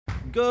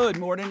Good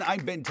morning,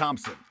 I'm Ben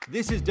Thompson.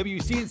 This is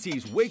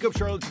WCNC's Wake Up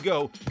Charlotte to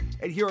Go,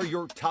 and here are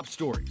your top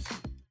stories.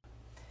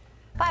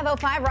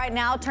 5:05 right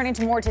now, turning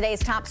to more today's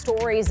top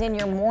stories in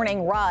your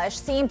morning rush.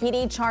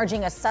 CMPD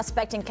charging a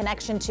suspect in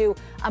connection to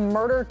a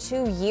murder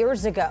 2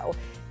 years ago.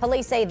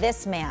 Police say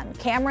this man,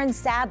 Cameron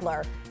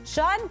Sadler,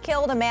 shot and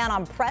killed a man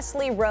on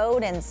Presley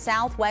Road in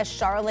southwest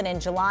Charlotte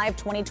in July of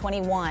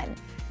 2021.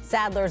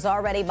 Sadler's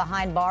already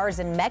behind bars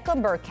in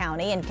Mecklenburg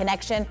County in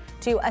connection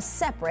to a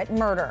separate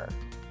murder.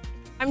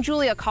 I'm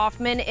Julia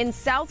Kaufman in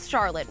South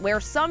Charlotte,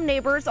 where some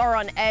neighbors are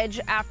on edge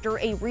after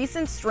a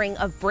recent string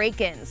of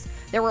break-ins.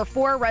 There were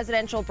 4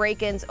 residential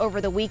break-ins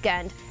over the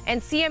weekend,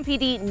 and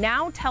CMPD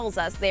now tells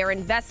us they are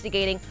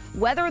investigating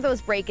whether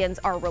those break-ins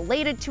are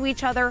related to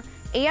each other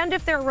and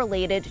if they're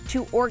related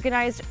to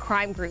organized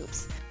crime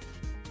groups.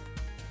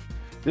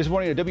 This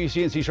morning, a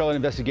WCNC Charlotte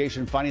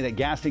investigation finding that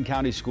Gaston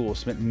County Schools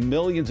spent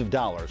millions of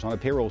dollars on a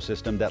payroll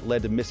system that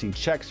led to missing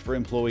checks for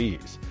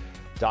employees.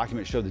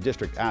 Documents show the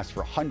district asked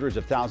for hundreds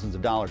of thousands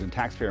of dollars in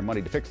taxpayer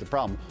money to fix the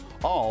problem,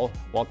 all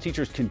while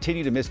teachers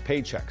continue to miss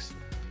paychecks.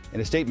 In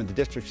a statement, the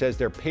district says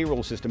their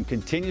payroll system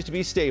continues to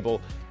be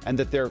stable and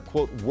that they're,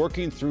 quote,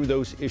 working through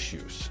those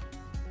issues.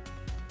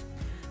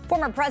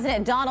 Former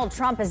President Donald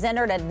Trump has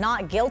entered a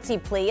not guilty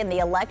plea in the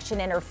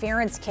election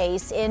interference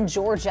case in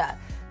Georgia.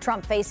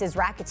 Trump faces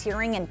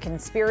racketeering and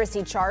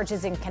conspiracy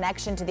charges in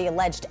connection to the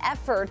alleged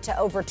effort to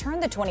overturn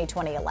the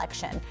 2020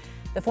 election.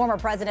 The former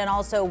president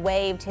also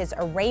waived his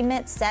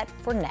arraignment set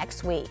for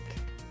next week.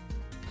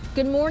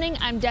 Good morning,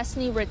 I'm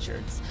Destiny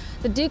Richards.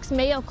 The Duke's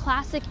Mayo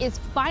Classic is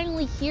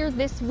finally here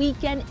this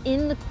weekend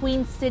in the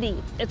Queen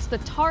City. It's the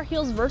Tar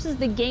Heels versus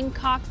the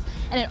Gamecocks,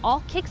 and it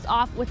all kicks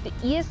off with the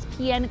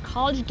ESPN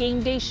College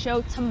Game Day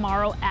show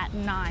tomorrow at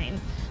 9.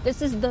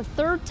 This is the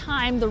 3rd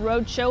time the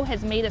road show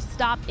has made a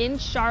stop in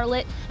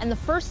Charlotte and the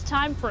first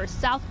time for a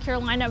South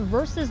Carolina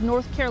versus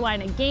North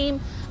Carolina game.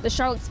 The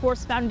Charlotte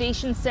Sports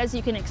Foundation says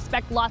you can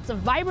expect lots of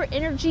vibrant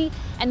energy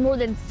and more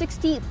than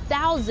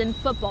 60,000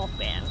 football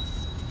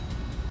fans.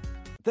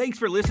 Thanks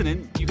for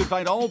listening. You can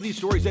find all of these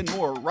stories and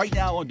more right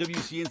now on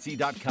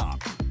WCNC.com.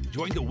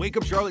 Join the Wake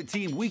Up Charlotte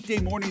team weekday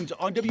mornings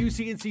on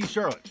WCNC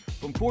Charlotte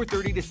from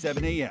 4:30 to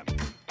 7 a.m.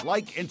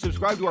 Like and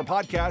subscribe to our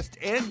podcast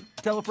and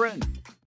tell a friend.